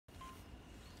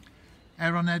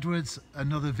Aeron Edwards,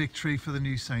 another victory for the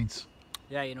New Saints.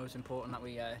 Yeah, it's important that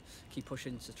we keep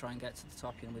pushing to try and get to the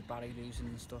top, with Barry losing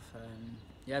and stuff.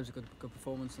 Yeah, it was a good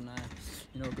performance and,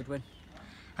 a good win.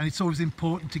 And it's always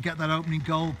important to get that opening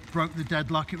goal, broke the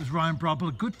deadlock. It was Ryan Brobble,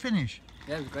 a good finish.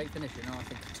 Yeah, it was a great finish, I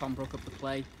think Tom broke up the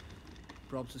play.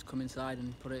 Brobs has come inside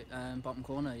and put it bottom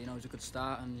corner. It was a good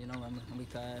start, and and we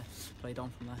played on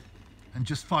from there. And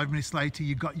just 5 minutes later,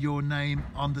 you got your name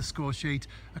on the score sheet.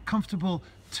 A comfortable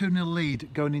 2-0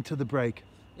 lead going into the break.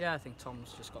 Yeah, I think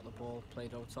Tom's just got the ball,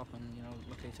 played over top, and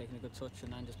luckily taking a good touch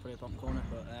and then just put it bottom corner.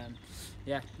 But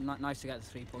yeah, nice to get the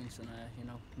 3 points and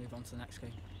move on to the next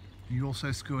game. You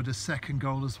also scored a second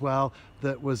goal as well.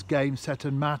 That was game, set,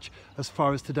 and match as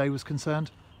far as today was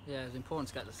concerned. Yeah, it was important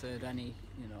to get the third.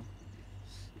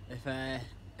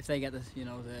 If they get the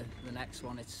the next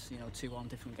one, it's 2-1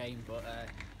 different game. But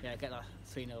yeah, get that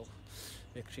 3-0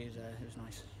 victory. It was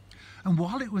nice. And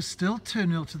while it was still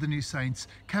 2-0 to the New Saints,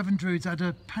 Cefn Druids had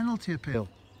a penalty appeal.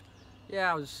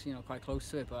 Yeah, I was quite close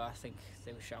to it, but I think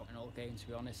they were shouting all game, to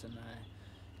be honest. And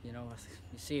you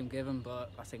see him give him,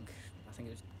 but I think it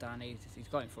was Danny. He's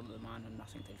got in front of the man, and I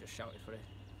think they just shouted for it.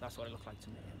 That's what it looked like to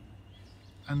me.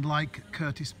 And like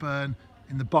Curtis Byrne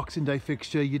in the Boxing Day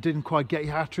fixture, you didn't quite get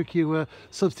your hat-trick. You were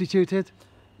substituted.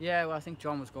 Yeah, well, I think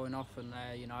John was going off, and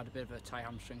I had a bit of a tight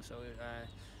hamstring, so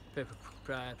a bit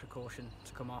of precaution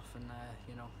to come off, and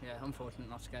yeah, unfortunate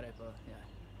not to get it, but yeah,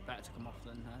 better to come off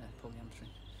than pull the hamstring.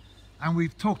 And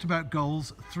we've talked about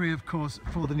goals, 3 of course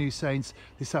for the New Saints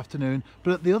this afternoon,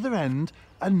 but at the other end,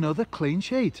 another clean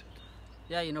sheet.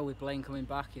 Yeah, with Blaine coming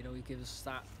back, he gives us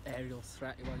that aerial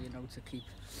threat, to keep,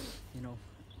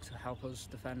 to help us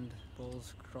defend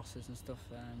balls, crosses and stuff.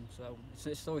 So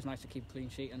it's always nice to keep a clean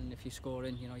sheet, and if you're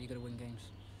scoring, you're going to win games.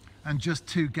 And just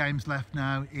 2 games left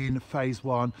now in phase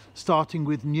 1, starting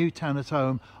with Newtown at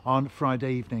home on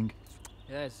Friday evening.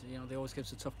 Yeah, they always give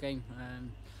us a tough game.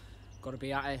 Got to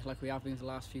be at it like we have been for the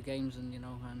last few games, and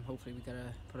and hopefully we got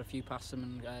to put a few past them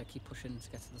and keep pushing to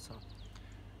get to the top.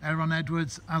 Aeron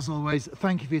Edwards, as always,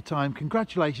 thank you for your time.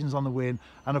 Congratulations on the win,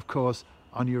 and of course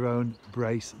on your own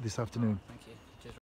brace this afternoon. Thank you.